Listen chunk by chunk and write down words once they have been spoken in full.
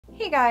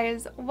Hey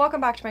guys, welcome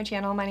back to my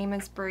channel. My name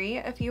is Bree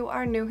if you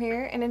are new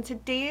here, and in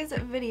today's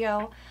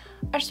video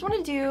I just want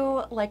to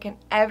do like an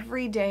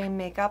everyday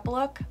makeup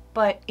look,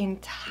 but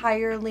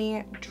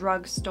entirely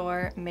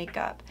drugstore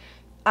makeup.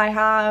 I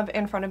have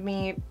in front of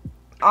me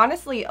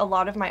honestly a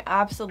lot of my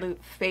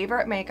absolute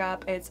favorite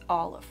makeup. It's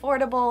all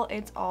affordable,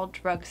 it's all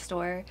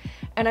drugstore,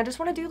 and I just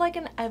want to do like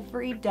an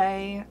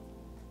everyday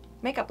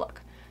makeup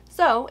look.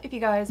 So if you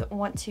guys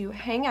want to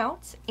hang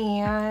out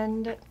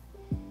and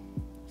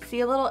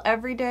see a little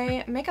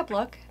everyday makeup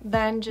look,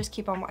 then just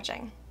keep on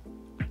watching.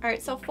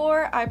 Alright, so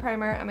for eye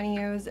primer, I'm going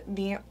to use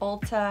the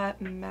Ulta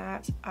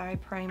Matte Eye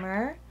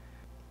Primer.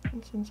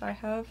 And since I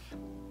have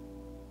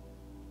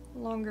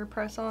longer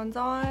press-ons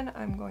on,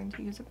 I'm going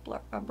to use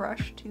a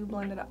brush to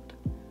blend it out.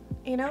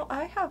 You know,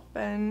 I have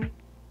been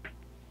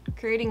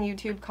creating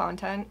YouTube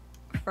content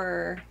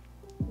for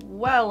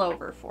well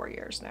over 4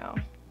 years now.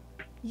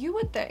 You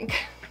would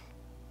think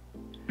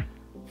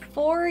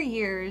 4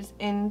 years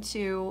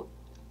into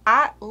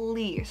at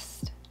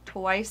least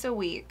twice a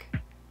week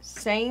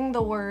saying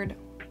the word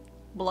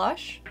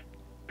blush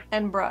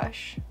and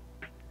brush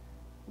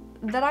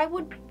that I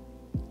would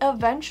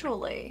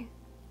eventually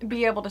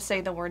be able to say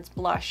the words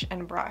blush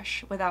and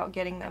brush without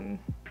getting them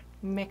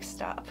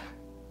mixed up.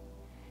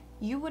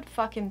 You would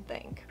fucking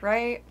think,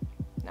 right?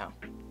 No.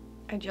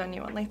 I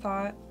genuinely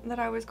thought that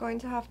I was going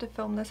to have to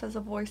film this as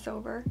a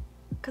voiceover,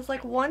 because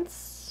like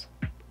once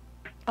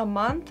a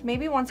month,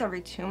 maybe once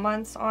every 2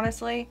 months,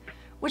 honestly,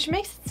 which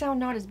makes it sound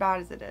not as bad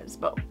as it is,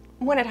 but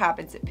when it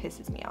happens, it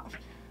pisses me off.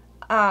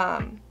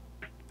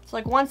 It's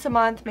like once a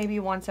month, maybe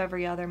once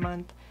every other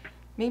month.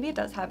 Maybe it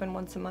does happen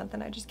once a month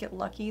and I just get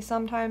lucky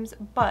sometimes,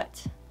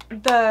 but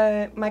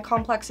my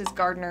Complex's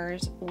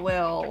gardeners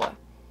will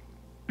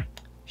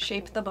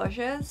shape the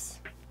bushes.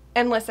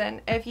 And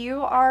listen, if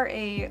you are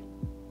a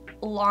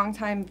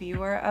longtime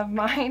viewer of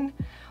mine,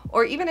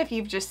 or even if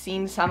you've just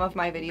seen some of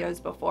my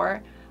videos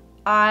before,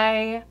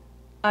 I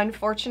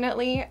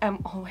unfortunately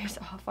am always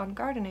off on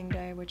gardening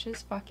day, which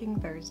is fucking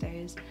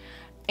Thursdays.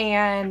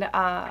 And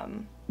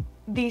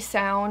the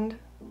sound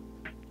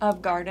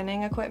of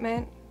gardening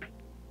equipment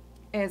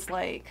is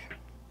like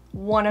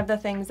one of the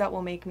things that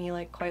will make me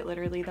like quite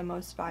literally the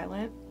most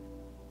violent.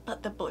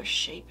 But the bush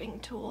shaping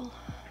tool,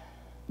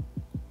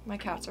 my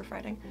cats are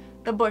fighting.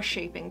 The bush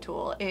shaping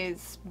tool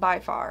is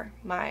by far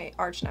my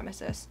arch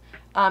nemesis.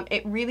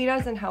 It really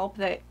doesn't help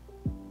that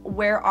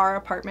where our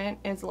apartment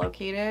is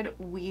located,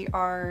 we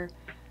are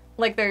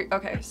like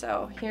okay,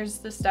 so here's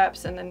the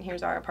steps and then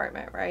here's our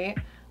apartment, right?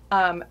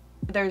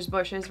 There's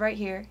bushes right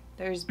here,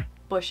 there's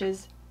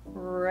bushes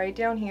right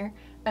down here,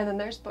 and then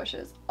there's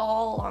bushes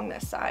all along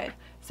this side.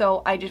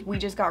 So we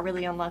just got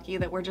really unlucky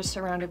that we're just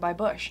surrounded by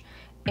bush.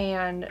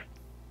 And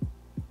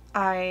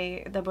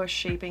the bush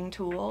shaping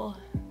tool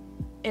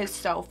is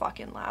so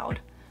fucking loud.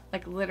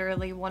 Like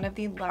literally one of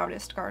the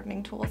loudest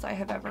gardening tools I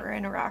have ever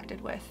interacted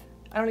with.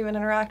 I don't even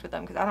interact with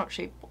them because I don't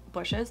shape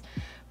bushes,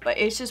 but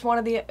it's just one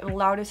of the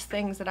loudest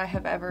things that I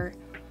have ever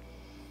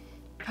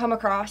come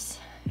across,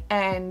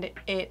 and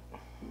it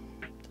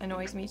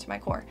annoys me to my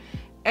core.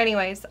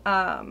 Anyways,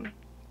 I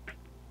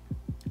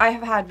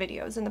have had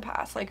videos in the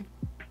past like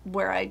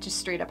where I just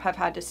straight up have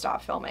had to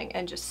stop filming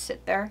and just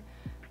sit there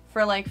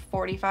for like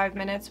 45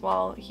 minutes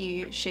while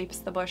he shapes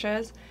the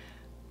bushes.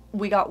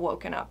 We got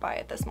woken up by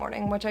it this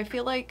morning, which I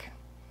feel like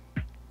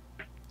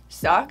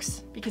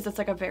sucks because it's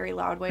like a very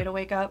loud way to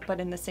wake up, but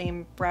in the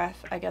same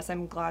breath, I guess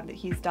I'm glad that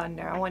he's done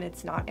now and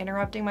it's not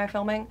interrupting my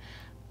filming.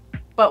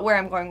 But where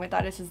I'm going with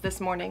that is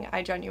this morning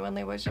I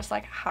genuinely was just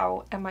like,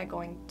 how am I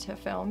going to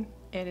film?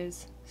 It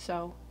is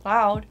so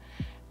loud.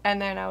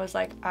 And then I was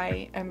like,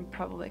 I am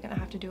probably gonna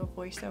have to do a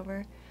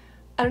voiceover.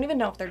 I don't even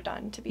know if they're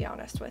done, to be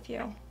honest with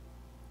you.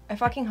 I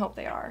fucking hope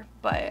they are,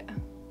 but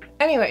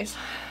anyways,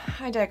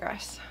 I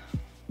digress.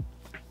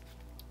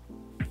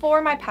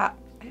 For my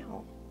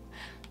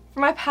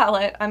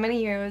palette, I'm going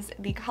to use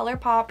the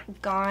ColourPop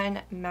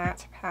Gone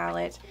Matte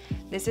Palette.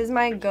 This is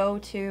my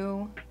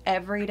go-to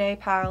everyday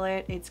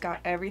palette. It's got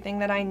everything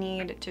that I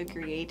need to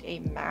create a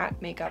matte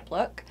makeup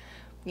look.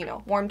 You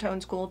know, warm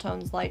tones, cool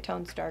tones, light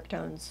tones, dark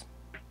tones,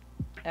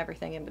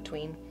 everything in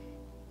between.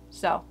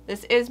 So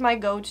this is my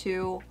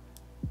go-to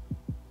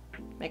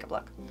makeup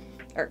look,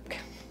 or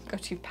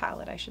go-to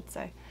palette, I should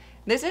say.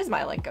 This is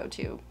my like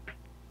go-to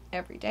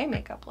everyday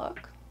makeup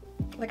look.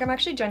 Like, I'm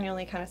actually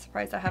genuinely kind of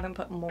surprised I haven't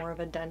put more of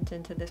a dent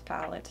into this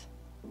palette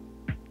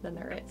than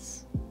there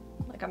is.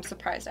 Like, I'm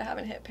surprised I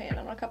haven't hit pan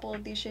on a couple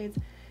of these shades.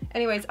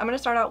 Anyways, I'm going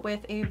to start out with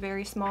a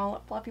very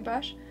small fluffy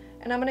brush,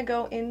 and I'm going to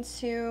go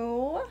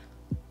into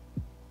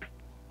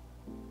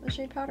the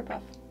shade Powder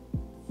Puff.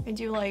 I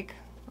do like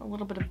a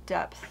little bit of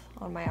depth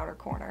on my outer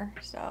corner,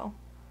 so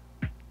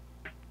I'm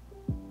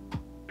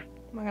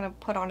not going to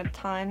put on a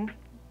ton,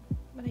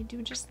 but I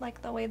do just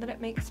like the way that it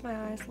makes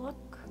my eyes look.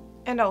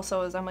 And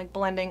also as I'm like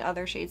blending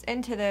other shades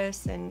into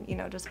this and, you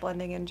know, just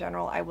blending in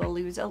general, I will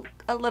lose a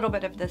little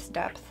bit of this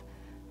depth,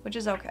 which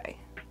is okay.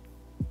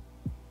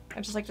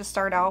 I just like to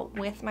start out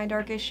with my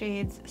darkest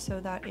shades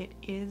so that it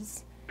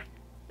is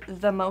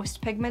the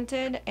most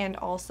pigmented and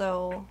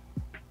also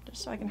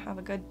just so I can have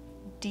a good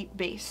deep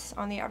base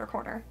on the outer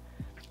corner.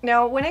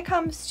 Now, when it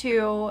comes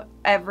to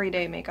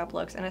everyday makeup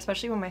looks, and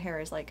especially when my hair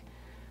is like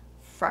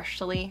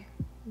freshly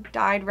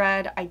dyed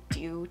red, I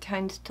do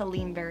tend to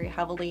lean very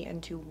heavily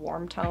into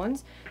warm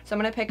tones. So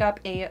I'm going to pick up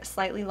a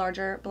slightly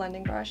larger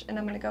blending brush and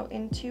I'm going to go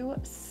into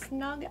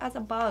Snug as a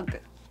Bug.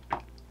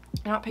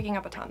 Not picking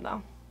up a ton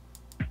though.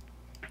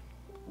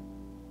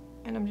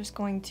 And I'm just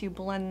going to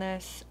blend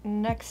this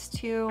next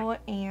to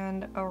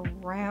and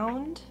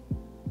around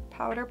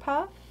Powder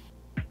Puff,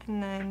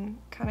 and then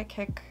kind of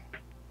kick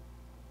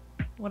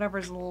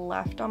whatever's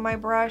left on my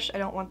brush. I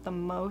don't want the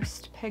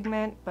most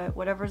pigment, but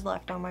whatever's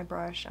left on my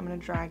brush, I'm going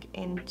to drag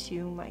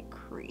into my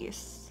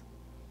crease.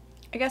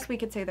 I guess we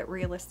could say that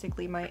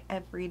realistically my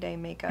everyday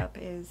makeup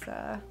is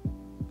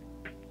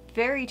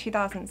very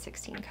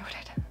 2016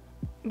 coded.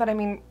 But I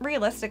mean,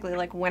 realistically,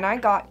 like when I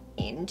got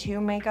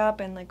into makeup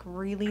and like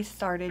really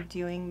started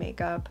doing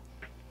makeup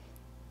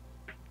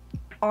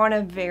on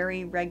a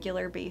very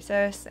regular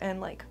basis and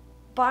like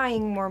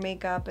buying more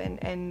makeup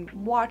and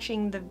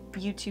watching the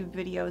YouTube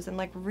videos and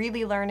like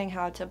really learning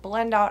how to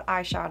blend out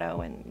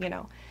eyeshadow and, you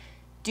know,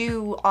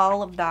 do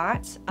all of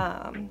that,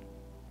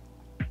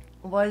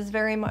 was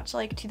very much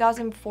like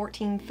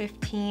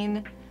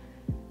 2014-15,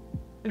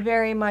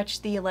 very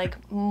much the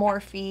like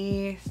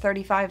Morphe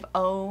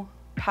 35O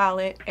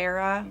palette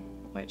era,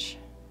 which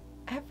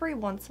every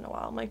once in a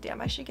while I'm like, damn,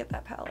 I should get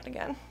that palette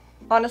again.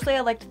 Honestly,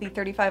 I liked the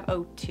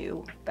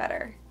 3502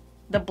 better.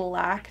 The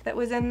black that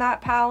was in that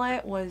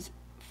palette was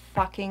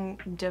fucking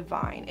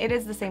divine. It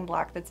is the same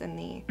black that's in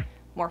the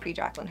Morphe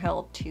Jaclyn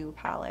Hill 2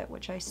 palette,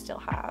 which I still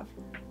have,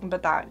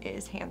 but that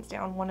is hands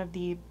down one of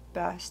the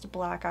best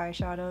black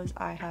eyeshadows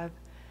I have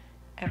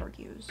ever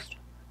used.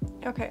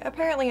 Okay,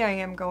 apparently I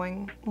am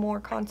going more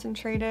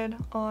concentrated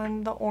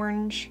on the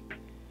orange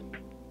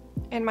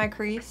in my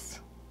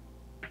crease.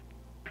 I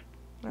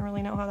don't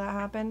really know how that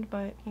happened,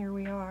 but here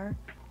we are.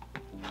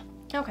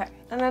 Okay,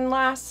 and then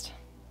last,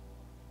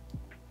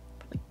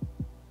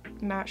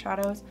 matte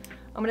shadows.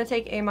 I'm going to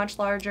take a much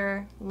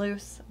larger,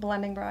 loose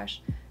blending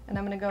brush, and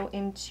I'm going to go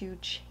into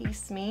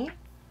Chase Me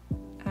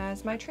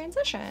as my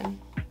transition.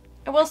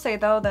 I will say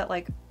though that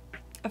like,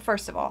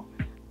 first of all,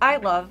 I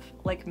love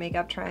like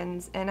makeup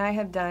trends, and I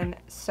have done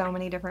so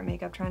many different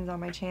makeup trends on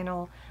my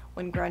channel.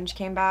 When grunge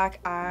came back,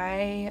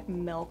 I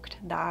milked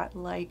that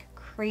like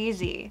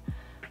crazy.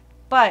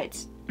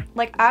 But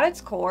like at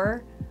its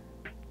core,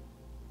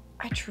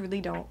 I truly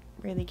don't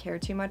really care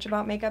too much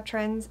about makeup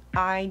trends.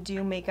 I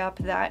do makeup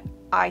that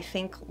I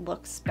think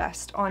looks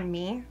best on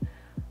me.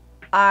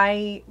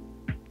 I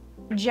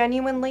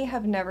genuinely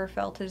have never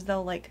felt as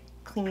though like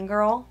clean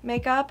girl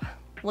makeup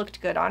looked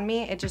good on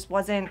me. It just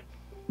wasn't,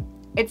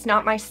 it's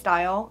not my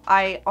style.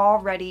 I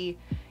already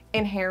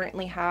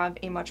inherently have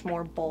a much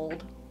more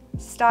bold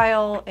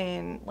style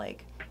in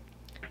like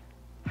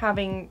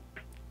having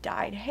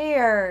dyed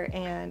hair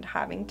and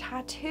having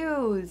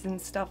tattoos and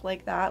stuff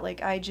like that.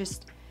 Like I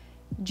just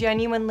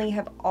genuinely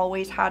have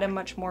always had a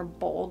much more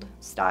bold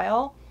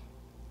style.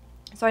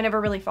 So I never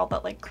really felt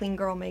that like clean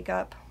girl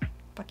makeup,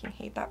 fucking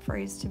hate that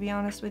phrase to be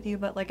honest with you,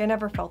 but like I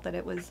never felt that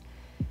it was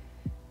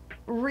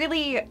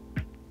really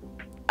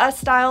a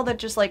style that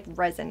just like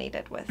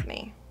resonated with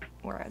me.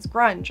 Whereas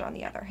grunge on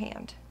the other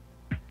hand.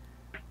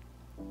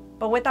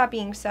 But with that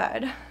being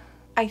said,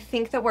 I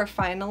think that we're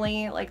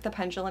finally, like the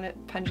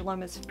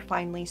pendulum is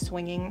finally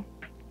swinging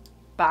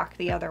back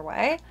the other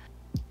way.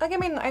 Like, I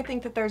mean, I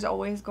think that there's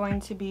always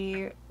going to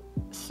be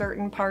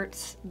certain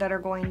parts that are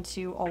going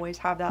to always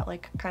have that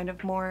like kind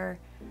of more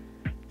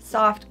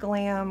soft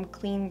glam,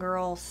 clean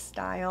girl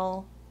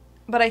style.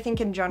 But I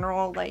think in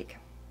general, like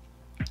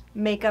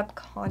makeup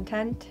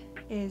content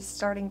is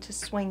starting to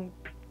swing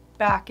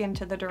back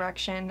into the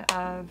direction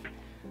of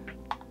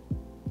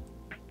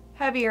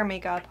heavier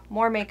makeup,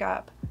 more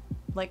makeup,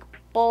 like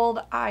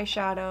bold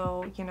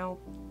eyeshadow, you know,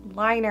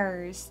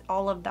 liners,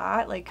 all of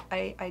that. Like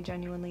I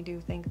genuinely do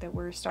think that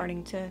we're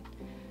starting to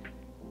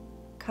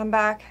come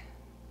back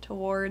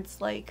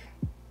towards like,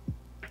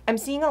 I'm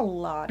seeing a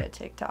lot of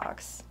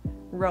TikToks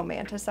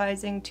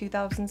romanticizing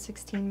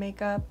 2016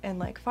 makeup and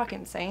like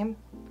fucking same.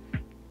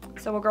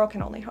 So a girl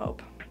can only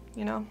hope,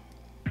 you know?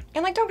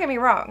 And like, don't get me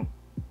wrong,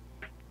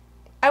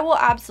 I will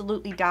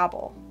absolutely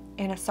dabble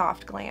in a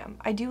soft glam.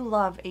 I do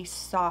love a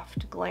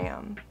soft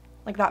glam.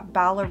 Like that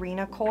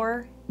ballerina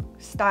core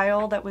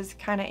style that was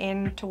kind of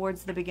in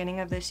towards the beginning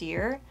of this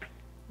year,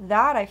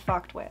 that I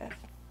fucked with.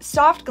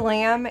 Soft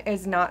glam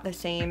is not the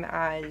same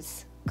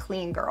as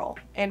clean girl,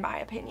 in my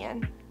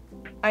opinion.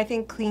 I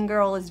think clean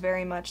girl is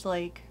very much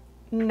like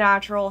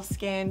natural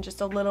skin, just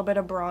a little bit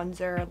of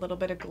bronzer, a little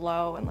bit of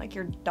glow, and like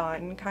you're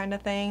done kind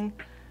of thing.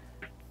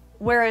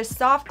 Whereas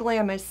soft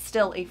glam is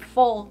still a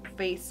full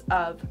face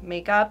of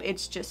makeup.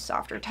 It's just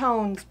softer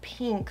tones,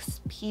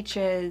 pinks,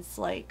 peaches,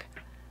 like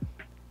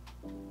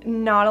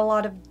not a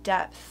lot of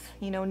depth,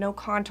 you know, no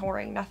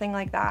contouring, nothing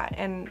like that.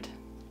 And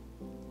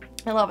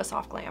I love a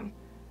soft glam.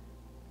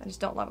 I just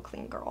don't love a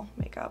clean girl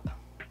makeup.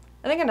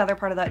 I think another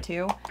part of that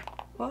too,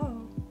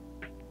 whoa.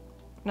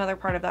 Another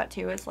part of that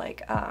too is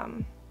like,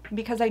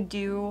 because I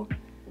do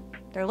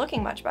they're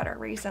looking much better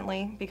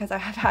recently because I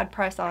have had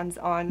press-ons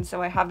on,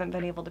 so I haven't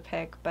been able to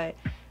pick, but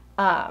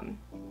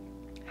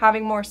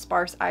having more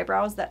sparse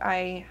eyebrows that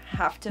I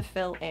have to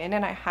fill in,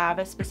 and I have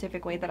a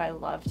specific way that I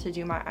love to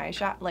do my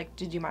eyeshadow, like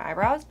to do my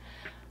eyebrows.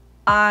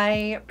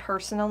 I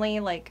personally,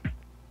 like,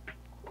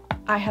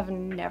 I have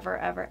never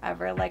ever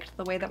ever liked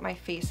the way that my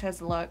face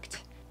has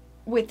looked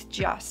with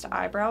just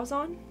eyebrows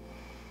on.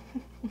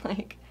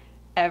 Like,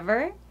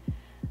 ever.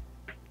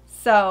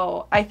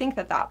 So I think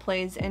that that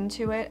plays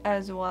into it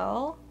as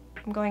well.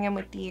 I'm going in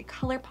with the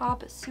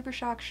ColourPop Super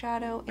Shock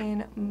Shadow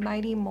in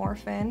Mighty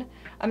Morphin.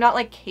 I'm not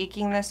like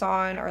caking this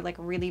on or like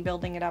really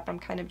building it up. I'm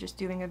kind of just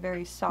doing a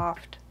very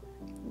soft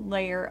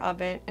layer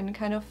of it and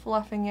kind of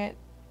fluffing it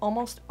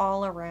almost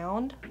all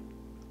around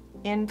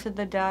into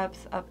the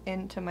depth, up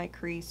into my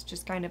crease,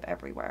 just kind of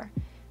everywhere.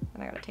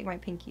 And I gotta take my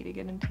pinky to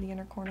get into the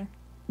inner corner.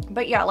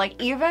 But yeah, like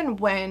even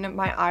when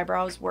my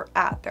eyebrows were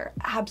at their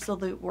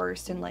absolute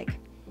worst and like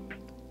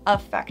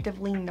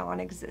effectively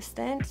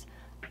non-existent,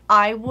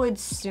 I would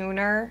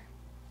sooner,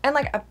 and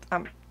like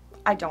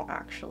I don't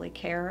actually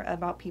care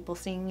about people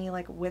seeing me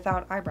like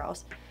without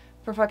eyebrows.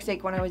 For fuck's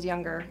sake, when I was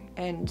younger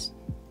and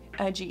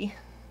edgy,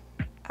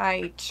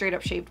 I straight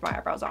up shaved my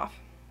eyebrows off.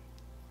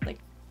 Like,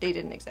 they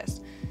didn't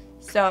exist.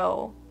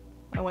 So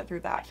I went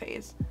through that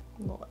phase.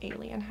 Little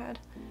alien head.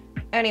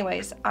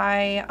 Anyways,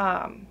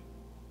 I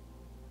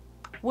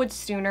would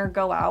sooner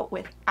go out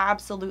with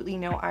absolutely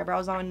no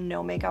eyebrows on,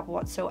 no makeup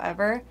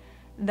whatsoever,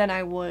 than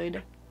I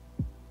would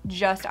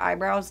just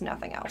eyebrows,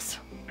 nothing else.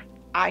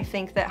 I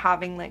think that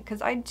having like,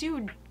 because I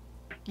do,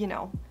 you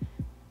know,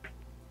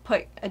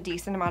 put a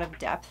decent amount of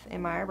depth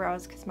in my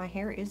eyebrows because my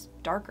hair is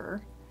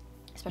darker,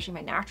 especially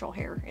my natural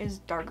hair is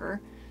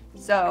darker.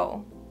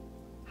 So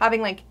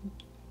having like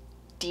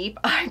deep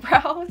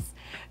eyebrows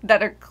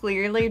that are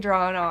clearly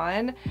drawn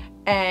on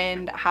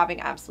and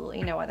having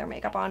absolutely no other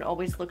makeup on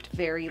always looked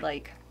very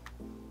like,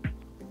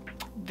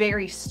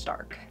 very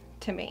stark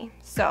to me.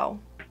 So,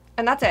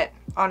 and that's it.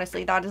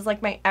 Honestly, that is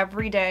like my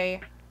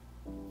everyday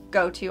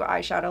go-to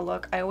eyeshadow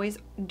look. I always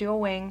do a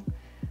wing.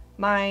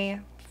 My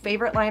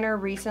favorite liner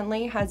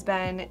recently has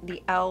been the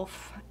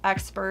e.l.f.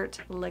 Expert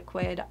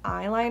Liquid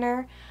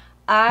Eyeliner.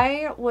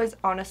 I was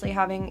honestly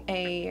having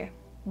a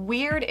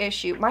weird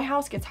issue. My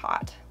house gets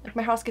hot. Like,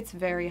 my house gets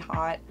very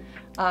hot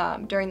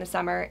during the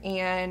summer,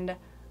 and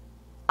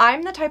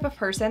I'm the type of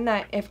person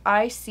that if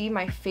I see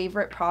my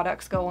favorite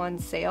products go on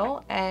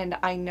sale and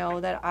I know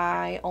that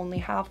I only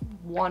have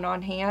one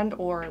on hand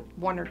or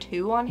one or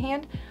two on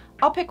hand,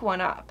 I'll pick one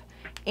up.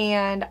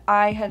 And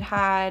I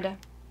had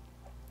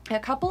a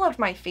couple of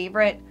my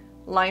favorite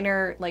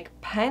liner, like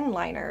pen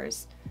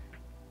liners,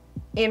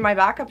 in my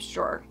backups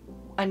drawer.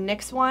 A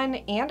NYX one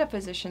and a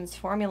Physicians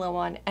Formula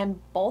one,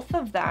 and both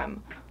of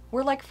them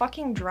were like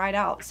fucking dried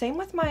out. Same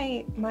with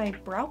my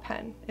brow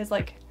pen. Is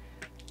like,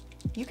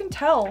 you can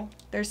tell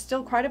there's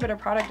still quite a bit of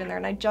product in there,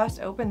 and I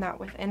just opened that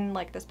within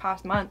like this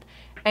past month,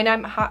 and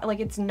I'm like,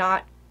 it's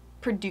not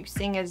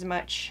producing as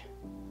much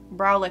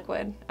brow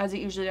liquid as it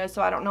usually does.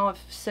 So I don't know if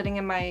sitting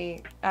in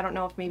my, I don't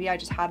know if maybe I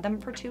just had them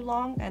for too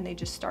long and they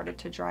just started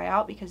to dry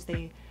out because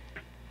they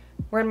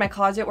were in my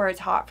closet where it's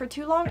hot for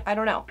too long. I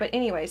don't know. But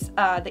anyways,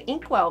 the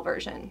Inkwell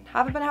version,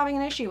 haven't been having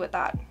an issue with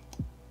that.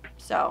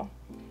 So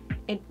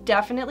it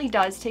definitely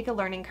does take a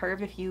learning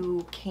curve if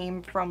you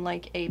came from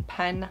like a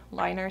pen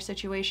liner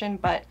situation,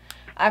 but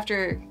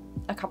after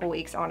a couple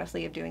weeks,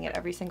 honestly, of doing it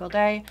every single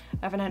day,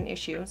 I haven't had an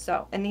issue.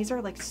 So, and these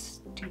are like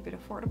stupid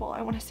affordable.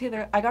 I want to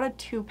say I got a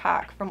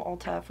 2-pack from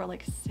Ulta for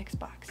like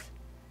 $6,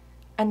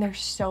 and they're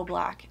so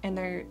black, and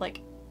they're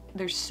like,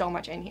 there's so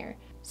much in here.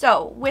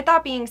 So with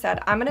that being said,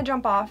 I'm gonna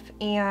jump off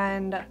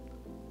and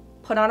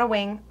put on a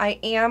wing. I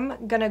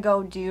am gonna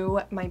go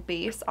do my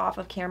base off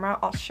of camera.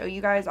 I'll show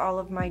you guys all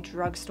of my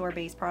drugstore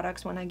base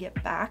products when I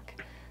get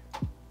back.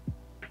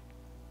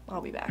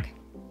 I'll be back.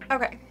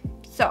 Okay,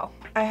 so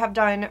I have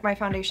done my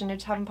foundation. I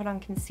just haven't put on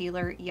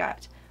concealer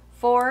yet.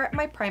 For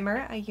my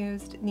primer, I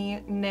used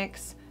the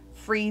NYX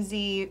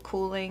Freezy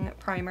Cooling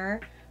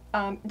Primer.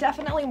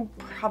 Definitely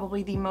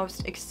probably the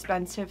most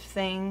expensive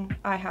thing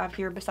I have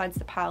here besides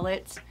the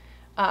palette.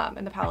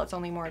 And the palette's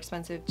only more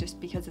expensive just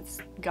because it's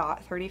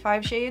got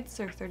 35 shades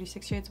or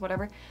 36 shades,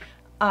 whatever.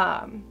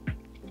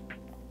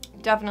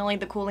 Definitely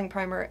the cooling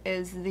primer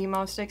is the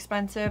most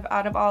expensive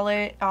out of all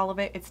of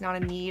it. It's not a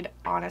need,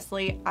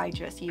 honestly. I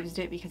just used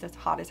it because it's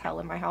hot as hell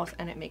in my house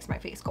and it makes my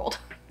face cold.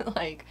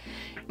 Like,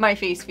 my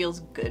face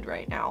feels good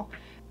right now.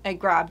 I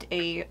grabbed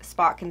a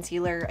spot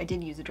concealer. I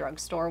did use a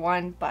drugstore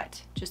one,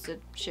 but just a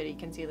shitty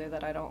concealer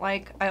that I don't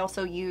like. I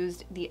also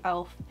used the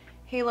e.l.f.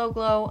 Halo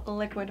Glow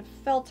liquid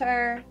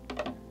filter.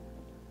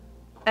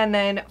 And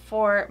then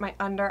for my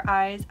under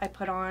eyes, I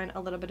put on a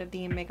little bit of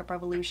the Makeup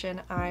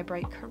Revolution Eye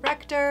Bright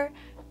Corrector.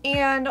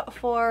 And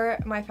for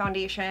my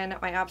foundation,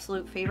 my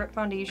absolute favorite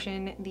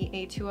foundation, the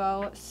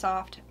A2O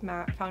Soft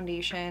Matte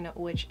Foundation,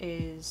 which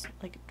is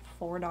like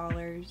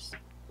 $4.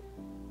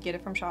 Get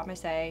it from Shop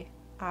Miss A.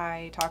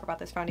 I talk about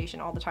this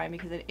foundation all the time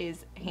because it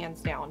is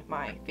hands down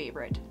my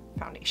favorite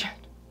foundation.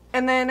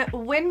 And then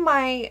when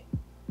my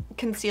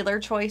concealer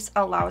choice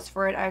allows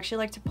for it, I actually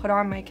like to put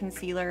on my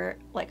concealer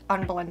like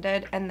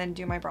unblended and then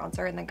do my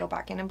bronzer and then go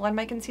back in and blend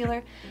my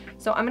concealer.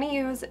 So I'm gonna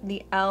use the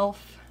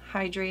e.l.f.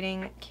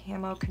 Hydrating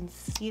Camo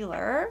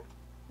Concealer.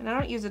 And I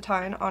don't use a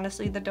ton.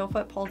 Honestly, the doe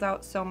foot pulls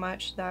out so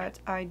much that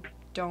I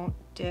don't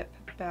dip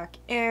back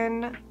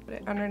in. Put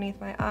it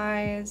underneath my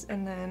eyes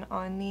and then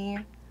on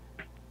the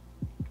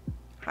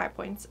high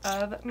points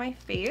of my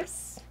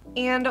face.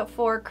 And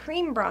for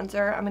cream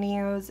bronzer, I'm going to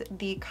use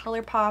the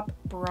ColourPop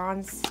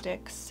Bronze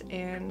Sticks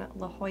in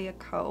La Jolla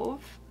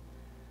Cove.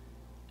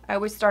 I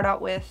always start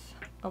out with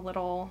a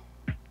little,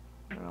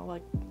 I don't know,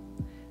 like,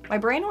 my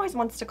brain always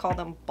wants to call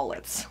them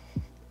bullets.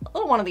 A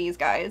little one of these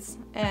guys.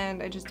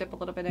 And I just dip a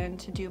little bit in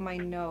to do my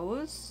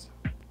nose.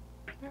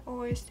 I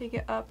always take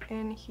it up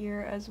in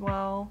here as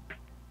well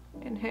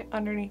and hit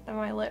underneath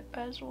my lip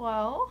as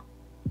well.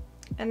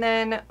 And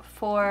then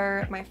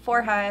for my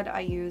forehead, I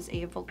use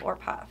a velour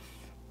puff.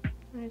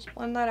 I just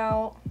blend that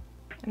out.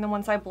 And then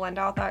once I blend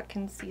out that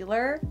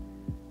concealer,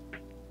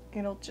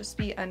 it'll just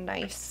be a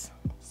nice,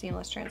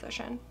 seamless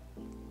transition.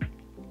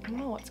 I don't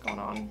know what's going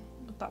on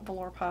with that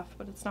velour puff,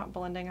 but it's not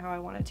blending how I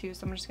want it to,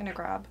 so I'm just gonna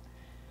grab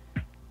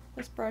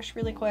this brush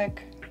really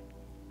quick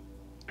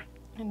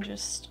and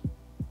just,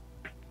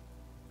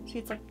 see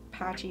it's like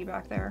patchy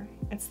back there.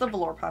 It's the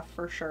velour puff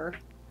for sure.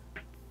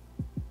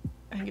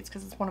 I think it's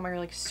because it's one of my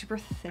like super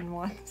thin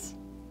ones.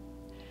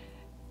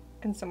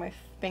 And so my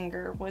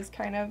finger was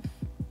kind of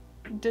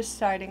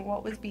deciding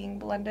what was being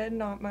blended,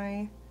 not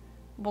my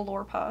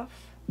velour puff.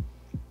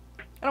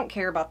 I don't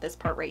care about this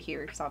part right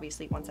here because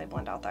obviously once I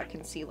blend out that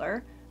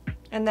concealer.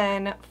 And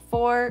then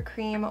for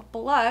cream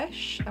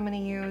blush, I'm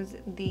going to use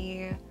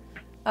the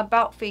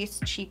About Face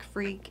Cheek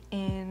Freak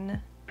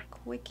in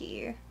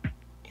Quickie.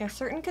 Yeah,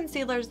 certain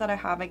concealers that I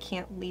have, I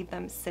can't leave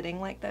them sitting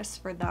like this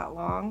for that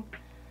long.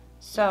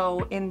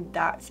 So in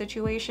that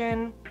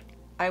situation,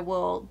 I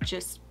will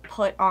just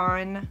put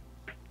on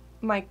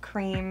my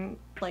cream,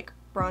 like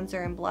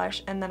bronzer and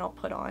blush, and then I'll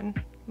put on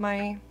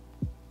my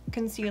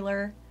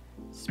concealer,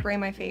 spray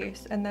my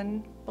face, and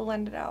then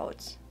blend it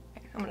out.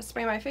 Okay, I'm gonna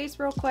spray my face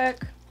real quick.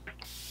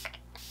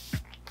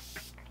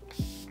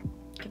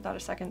 Give that a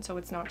second so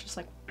it's not just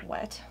like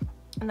wet.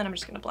 And then I'm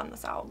just gonna blend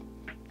this out.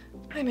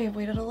 I may have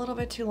waited a little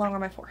bit too long on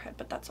my forehead,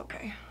 but that's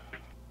okay.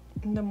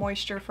 And the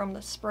moisture from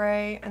the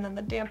spray and then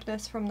the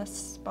dampness from the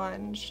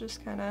sponge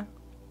just kind of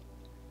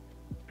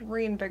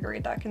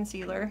reinvigorate that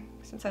concealer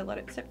since I let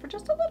it sit for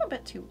just a little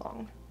bit too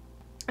long.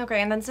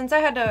 Okay, and then since I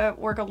had to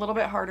work a little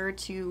bit harder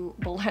to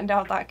blend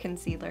out that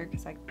concealer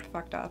because I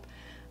fucked up,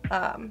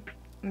 I'm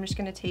just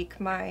gonna take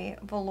my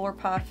velour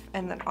puff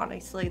and then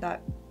honestly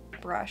that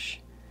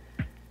brush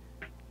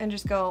and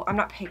just go, I'm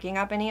not picking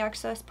up any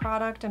excess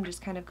product, I'm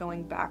just kind of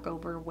going back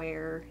over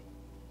where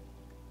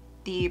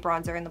the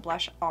bronzer and the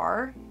blush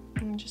are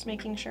and just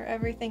making sure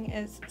everything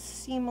is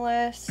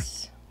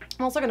seamless.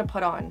 I'm also gonna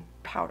put on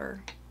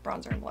powder,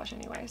 bronzer, and blush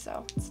anyway,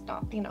 so it's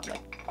not, you know,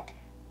 like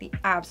the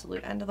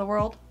absolute end of the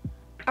world.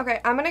 Okay,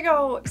 I'm gonna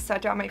go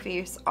set down my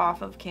face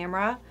off of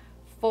camera.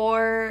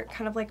 For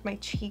kind of like my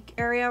cheek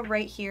area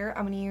right here,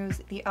 I'm gonna use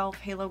the e.l.f.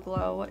 Halo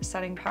Glow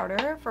Setting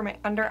Powder. For my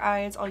under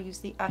eyes, I'll use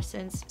the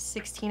Essence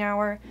 16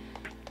 Hour.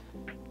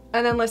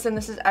 And then listen,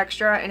 this is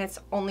extra and it's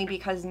only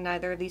because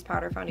neither of these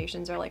powder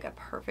foundations are like a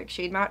perfect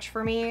shade match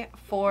for me.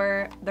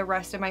 For the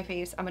rest of my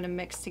face, I'm gonna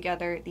mix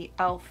together the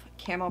e.l.f.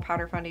 Camo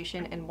Powder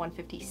Foundation in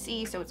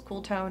 150C, so it's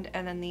cool toned,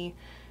 and then the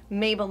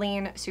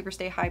Maybelline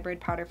Superstay Hybrid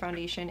Powder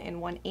Foundation in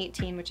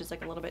 118, which is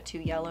like a little bit too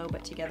yellow,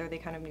 but together they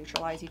kind of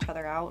neutralize each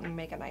other out and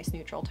make a nice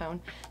neutral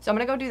tone. So I'm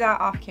gonna go do that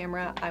off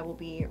camera. I will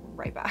be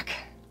right back.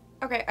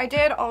 Okay, I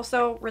did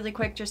also really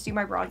quick just do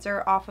my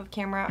bronzer off of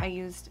camera. I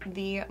used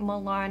the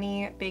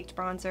Milani Baked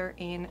Bronzer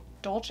in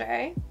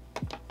Dolce.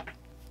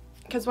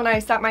 Because when I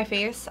set my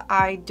face,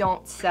 I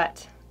don't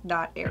set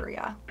that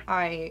area.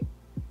 I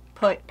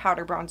put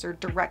powder bronzer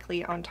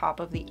directly on top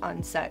of the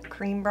unset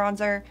cream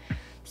bronzer.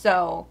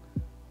 So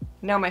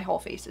now my whole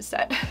face is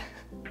set.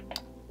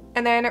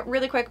 And then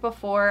really quick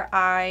before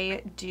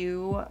I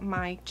do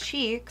my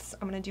cheeks,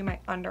 I'm gonna do my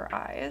under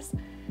eyes.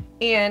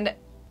 And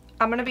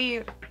I'm gonna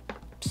be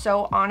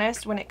so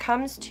honest, when it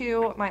comes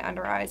to my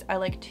under eyes, I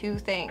like two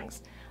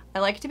things. I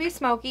like to be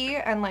smoky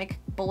and like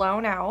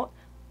blown out,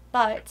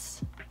 but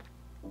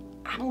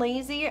I'm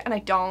lazy and I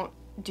don't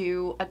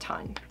do a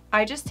ton.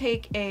 I just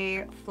take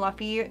a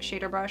fluffy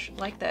shader brush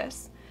like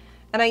this,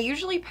 and I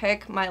usually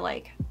pick my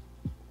like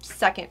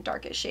second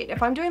darkest shade.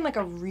 If I'm doing like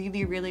a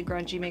really, really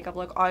grungy makeup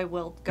look, I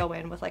will go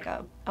in with like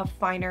a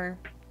finer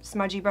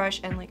smudgy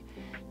brush and like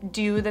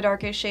do the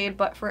darkest shade,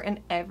 but for an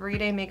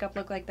everyday makeup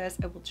look like this,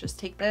 I will just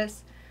take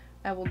this.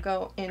 I will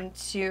go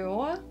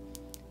into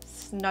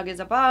Snug as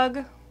a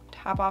Bug,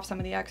 tap off some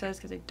of the excess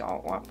because I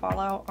don't want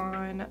fallout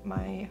on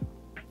my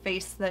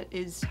face that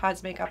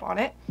has makeup on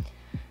it.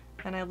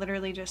 And I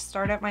literally just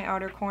start at my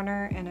outer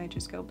corner and I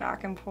just go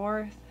back and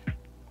forth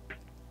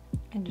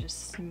and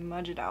just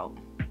smudge it out.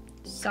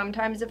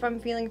 Sometimes if I'm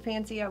feeling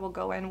fancy, I will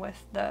go in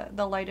with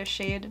the lightest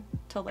shade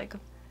to like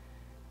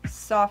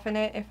soften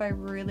it if I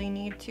really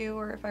need to,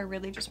 or if I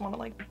really just want to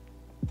like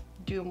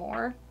do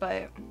more,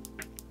 but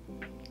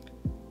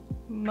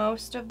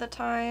most of the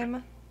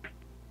time,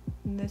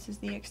 this is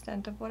the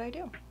extent of what I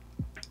do.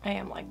 I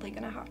am likely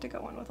gonna have to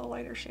go in with a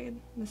lighter shade.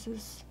 This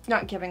is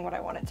not giving what I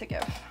want it to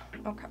give.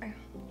 Okay.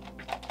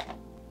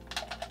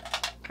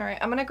 All right,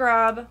 I'm gonna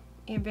grab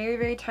a very,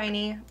 very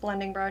tiny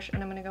blending brush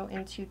and I'm gonna go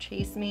into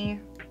Chase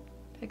Me,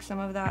 pick some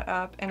of that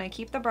up, and I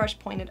keep the brush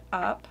pointed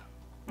up,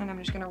 and I'm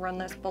just gonna run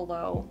this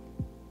below,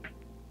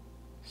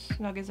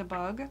 snug as a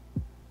bug.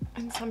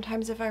 And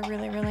sometimes if I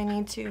really, really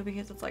need to,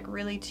 because it's like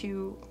really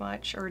too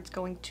much or it's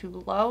going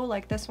too low,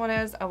 like this one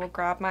is, I will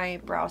grab my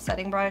brow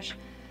setting brush,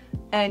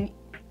 and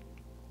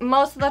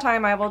most of the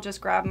time I will just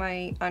grab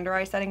my under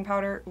eye setting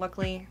powder.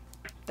 Luckily,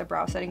 the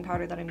brow setting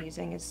powder that I'm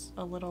using is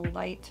a little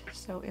light,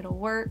 so it'll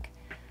work.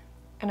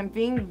 And I'm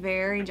being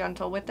very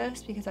gentle with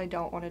this because I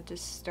don't want to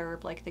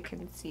disturb like the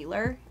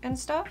concealer and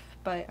stuff,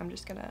 but I'm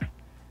just gonna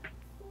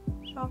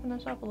soften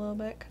this up a little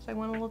bit because I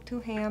went a little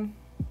too ham.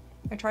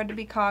 I tried to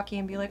be cocky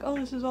and be like, oh,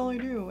 this is all I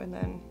do, and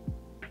then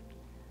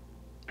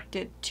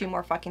did 2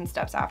 more fucking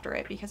steps after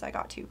it because I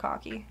got too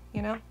cocky,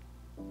 you know?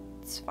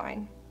 It's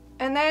fine.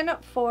 And then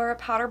for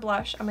powder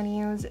blush, I'm gonna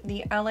use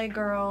the LA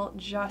Girl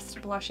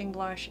Just Blushing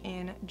Blush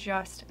in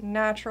Just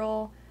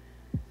Natural,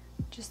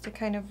 just to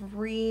kind of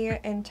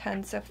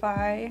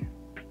re-intensify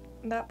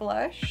that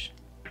blush.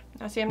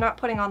 Now see, I'm not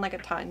putting on like a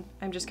ton.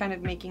 I'm just kind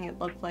of making it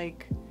look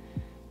like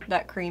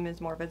that cream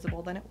is more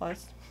visible than it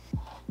was.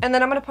 And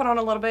then I'm gonna put on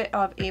a little bit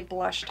of a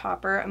blush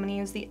topper. I'm gonna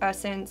use the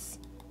Essence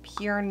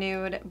Pure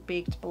Nude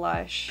Baked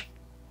Blush.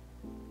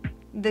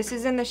 This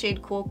is in the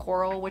shade Cool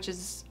Coral, which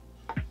is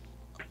a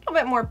little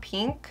bit more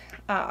pink.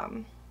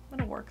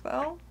 It'll work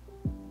though.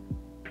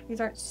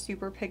 These aren't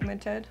super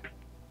pigmented.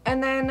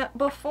 And then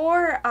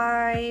before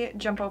I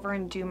jump over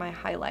and do my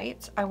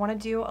highlights, I want to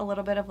do a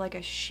little bit of like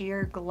a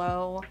sheer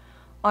glow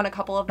on a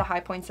couple of the high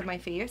points of my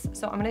face.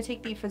 So I'm going to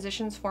take the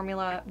Physicians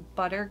Formula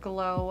Butter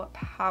Glow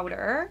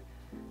Powder,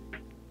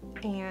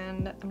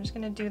 and I'm just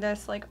going to do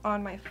this like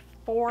on my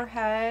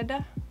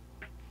forehead.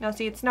 Now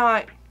see, it's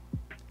not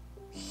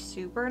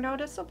super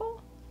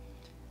noticeable,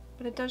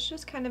 but it does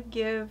just kind of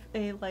give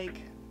a like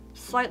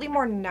slightly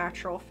more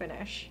natural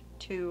finish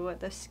to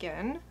the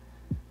skin.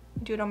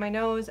 Do it on my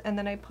nose, and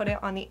then I put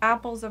it on the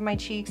apples of my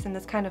cheeks, and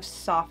this kind of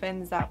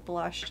softens that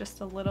blush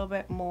just a little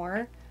bit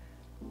more.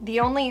 The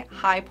only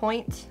high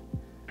point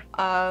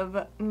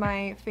of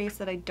my face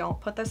that I don't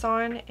put this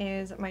on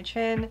is my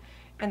chin,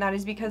 and that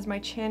is because my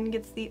chin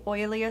gets the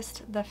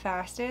oiliest the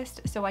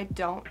fastest, so I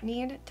don't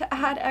need to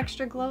add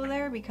extra glow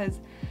there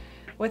because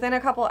within a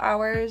couple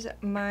hours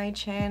my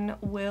chin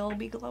will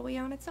be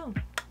glowy on its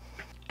own.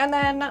 And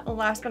then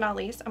last but not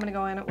least, I'm gonna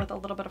go in with a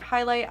little bit of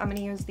highlight. I'm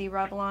gonna use the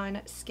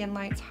Revlon Skin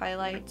Lights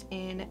Highlight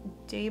in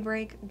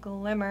Daybreak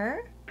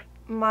Glimmer.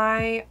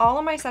 All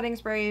of my setting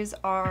sprays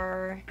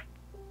are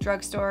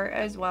Drugstore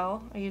as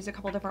well. I use a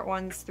couple different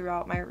ones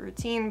throughout my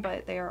routine,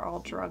 but they are all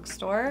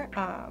Drugstore.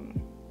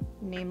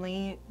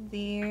 Namely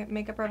the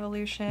Makeup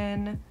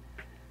Revolution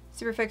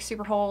Super Fix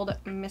Super Hold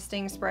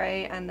Misting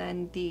Spray, and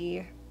then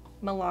the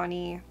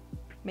Milani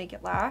Make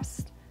It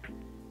Last.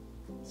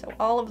 So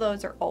all of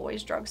those are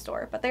always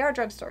Drugstore, but they are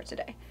Drugstore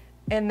today.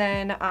 And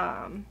then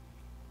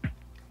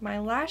my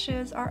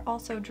lashes are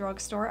also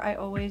Drugstore. I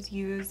always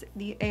use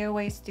the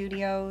AOA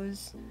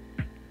Studios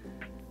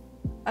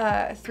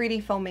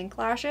 3D Foam Ink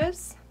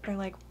lashes. They're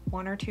like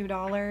 $1 or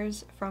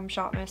 $2 from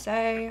Shop Miss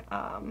A.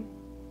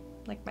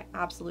 Like my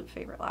absolute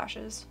favorite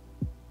lashes.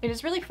 It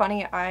is really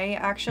funny.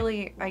 I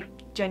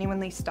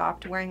genuinely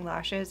stopped wearing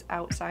lashes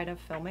outside of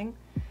filming.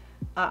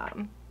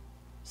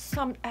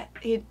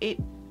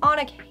 On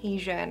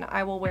occasion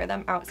I will wear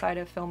them outside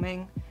of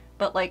filming,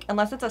 but like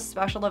unless it's a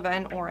special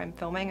event or I'm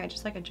filming, I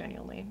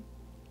genuinely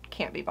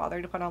can't be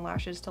bothered to put on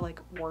lashes to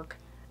like work,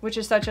 which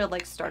is such a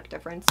like stark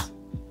difference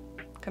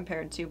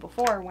compared to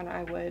before when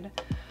I would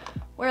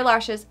wear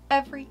lashes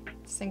every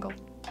single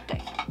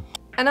day.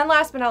 And then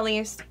last but not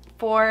least,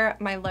 for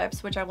my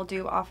lips, which I will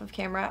do off of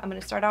camera, I'm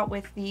going to start out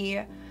with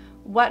the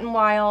Wet n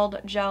Wild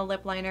Gel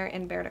Lip Liner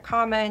in Bear to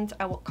Comment.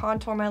 I will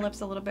contour my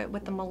lips a little bit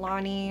with the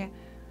Milani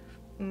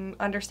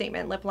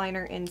Understatement Lip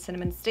Liner in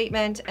Cinnamon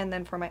Statement, and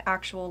then for my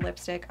actual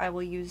lipstick I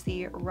will use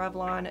the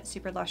Revlon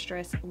Super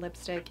Lustrous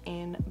Lipstick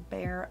in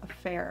Bare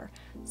Affair.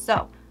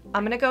 So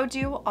I'm gonna go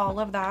do all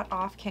of that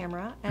off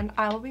camera, and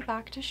I will be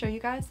back to show you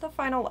guys the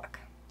final look.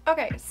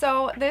 Okay,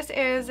 so this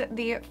is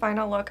the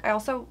final look. I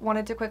also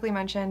wanted to quickly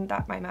mention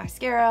that my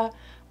mascara,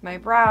 my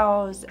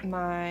brows,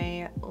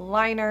 my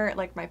liner,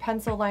 like my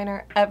pencil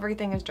liner,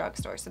 everything is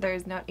Drugstore. So there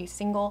is not a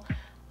single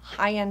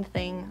high-end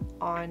thing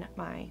on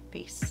my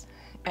face.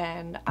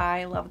 And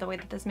I love the way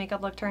that this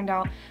makeup look turned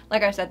out.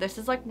 Like I said, this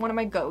is like one of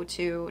my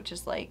go-to,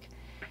 just like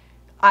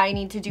I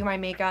need to do my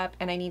makeup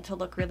and I need to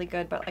look really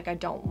good, but like I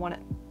don't want to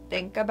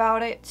think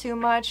about it too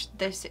much.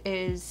 This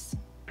is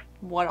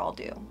what I'll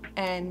do,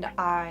 and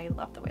I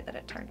love the way that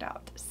it turned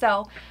out.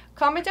 So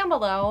comment down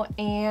below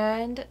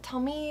and tell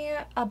me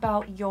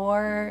about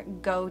your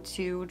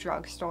go-to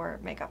drugstore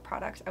makeup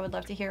products. I would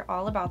love to hear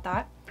all about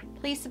that.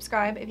 Please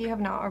subscribe if you have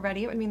not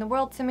already. It would mean the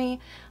world to me.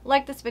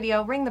 Like this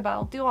video, ring the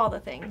bell, do all the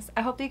things.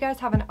 I hope that you guys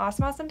have an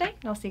awesome day,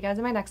 and I'll see you guys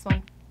in my next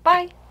one.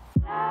 Bye!